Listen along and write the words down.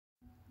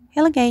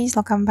Hello guys,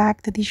 welcome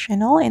back to this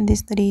channel. In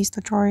this today's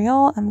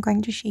tutorial, I'm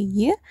going to show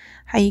you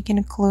how you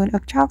can clone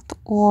object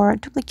or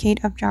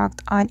duplicate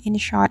object on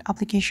InShot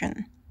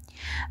application.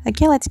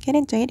 Okay, let's get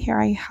into it.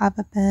 Here I have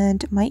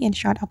opened my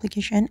InShot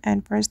application,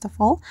 and first of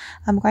all,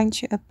 I'm going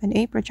to open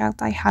a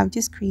project I have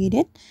just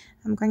created.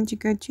 I'm going to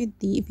go to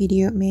the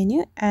video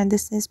menu, and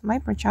this is my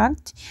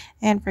project.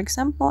 And for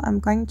example, I'm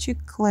going to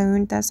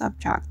clone this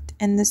object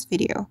in this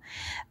video.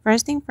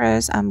 First thing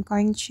first, I'm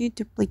going to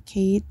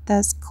duplicate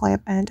this clip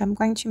and I'm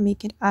going to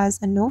make it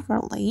as an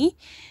overlay.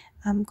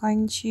 I'm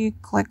going to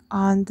click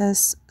on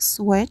this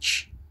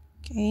switch,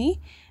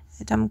 okay,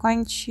 and I'm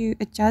going to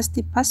adjust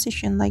the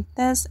position like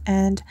this,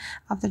 and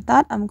after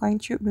that I'm going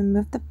to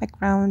remove the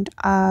background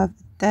of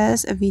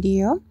this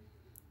video.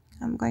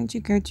 I'm going to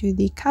go to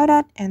the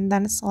cutout and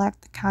then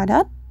select the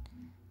cutout,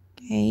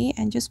 okay,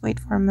 and just wait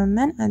for a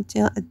moment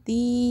until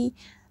the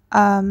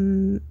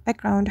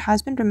background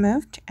has been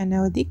removed, and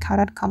now the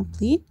cutout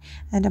complete.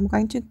 And I'm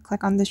going to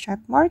click on the check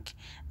mark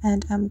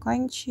and I'm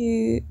going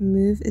to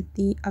move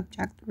the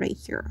object right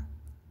here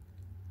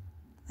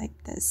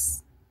like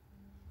this,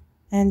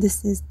 and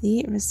this is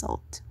the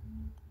result.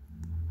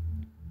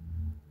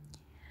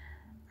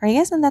 Alright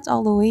guys, and that's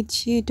all the way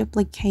to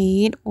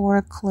duplicate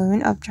or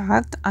clone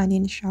object on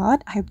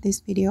InShot. I hope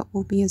this video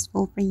will be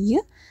useful for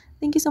you.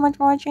 Thank you so much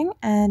for watching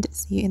and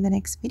see you in the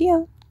next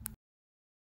video.